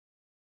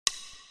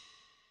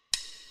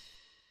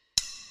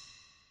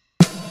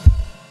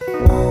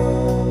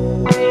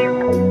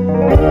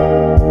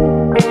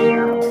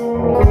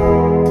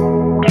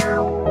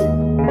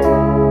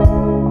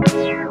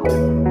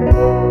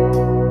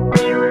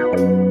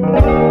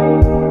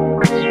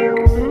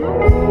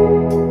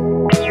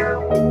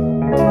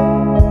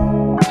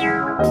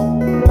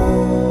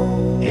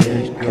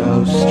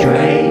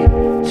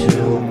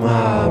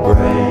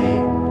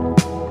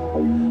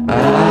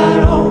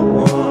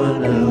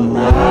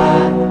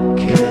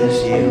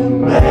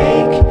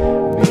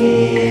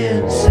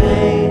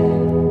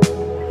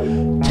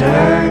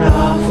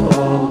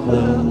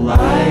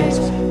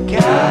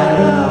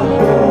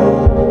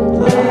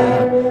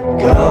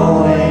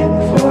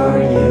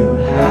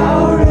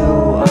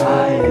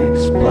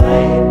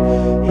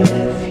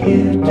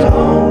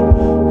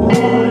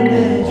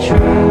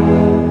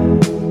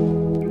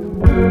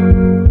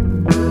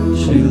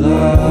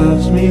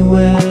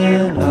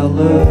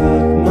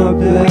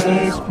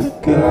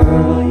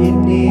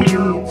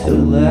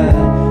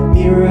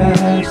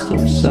rest.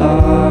 I'm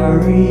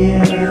sorry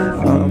if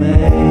I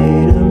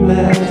made a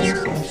mess.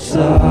 I'm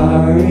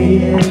sorry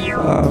if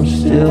I'm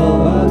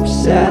still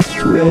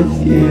obsessed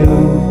with you.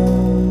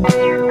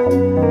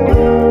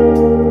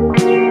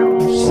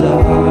 I'm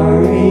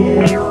sorry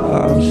if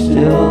I'm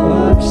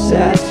still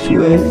obsessed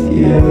with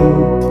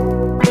you.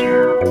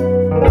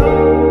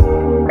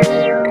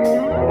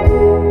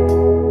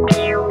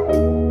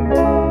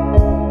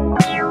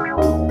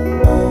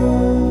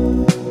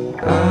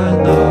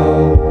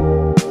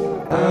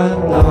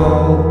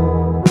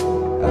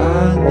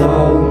 I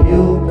know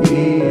you'll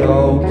be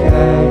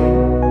okay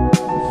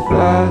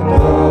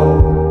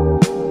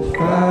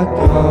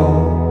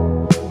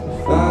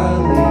if I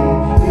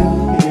leave you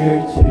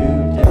here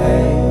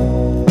today.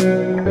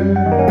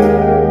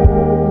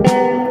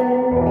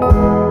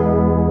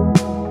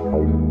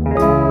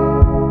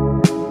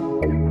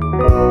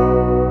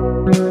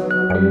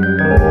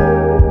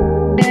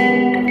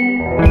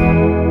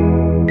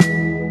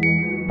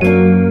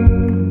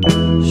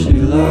 She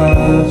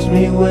loves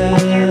me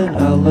when I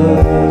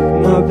look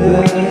my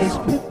best,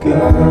 but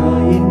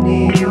girl, you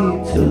need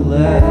to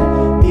let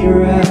me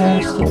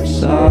rest. I'm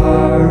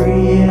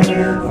sorry if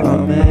I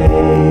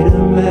made a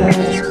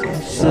mess.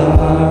 I'm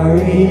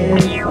sorry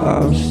if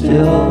I'm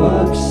still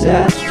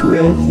obsessed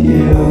with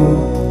you.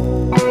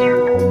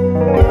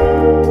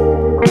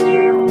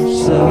 I'm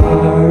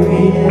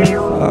sorry if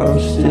I'm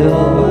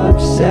still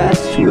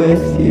obsessed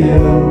with you.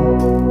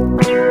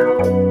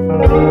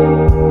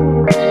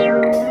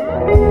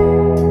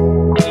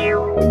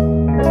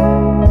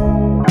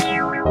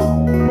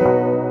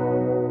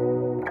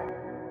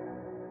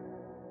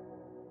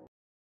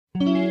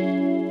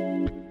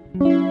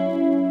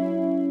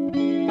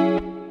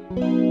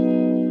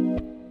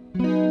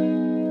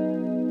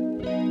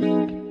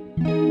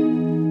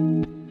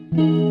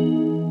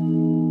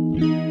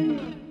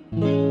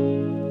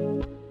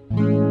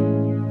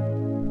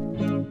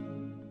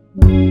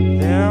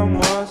 There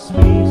must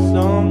be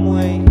some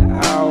way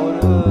out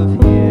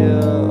of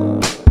here.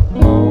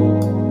 Oh,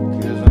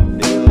 'cause I'm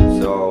feeling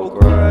so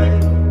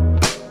great,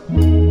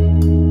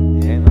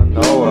 and I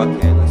know I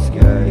can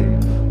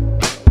escape.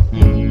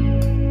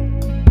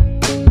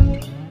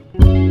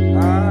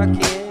 I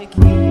can't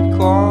keep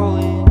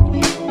calling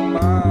you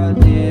my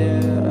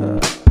dear.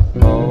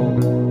 Oh,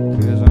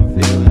 'cause I'm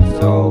feeling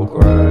so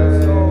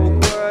great,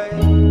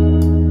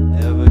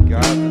 never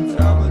got the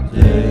time of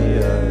day.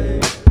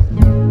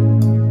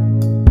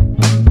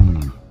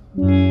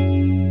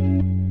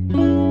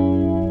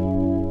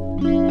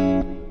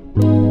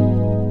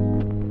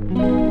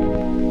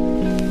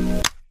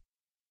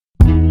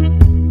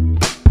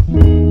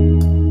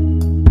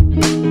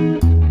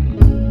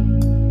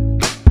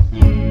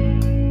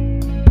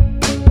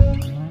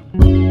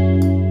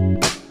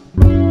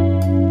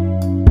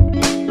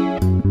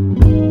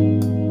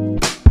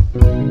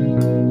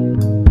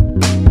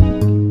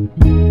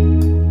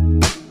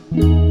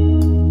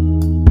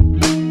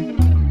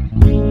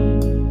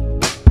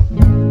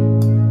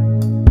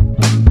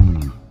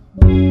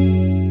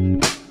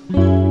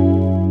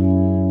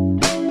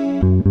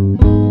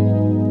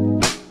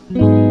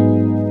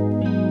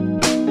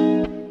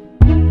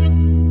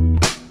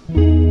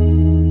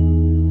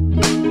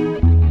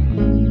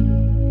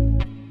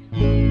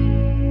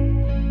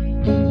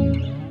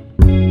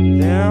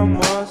 There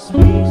must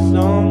be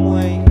some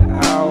way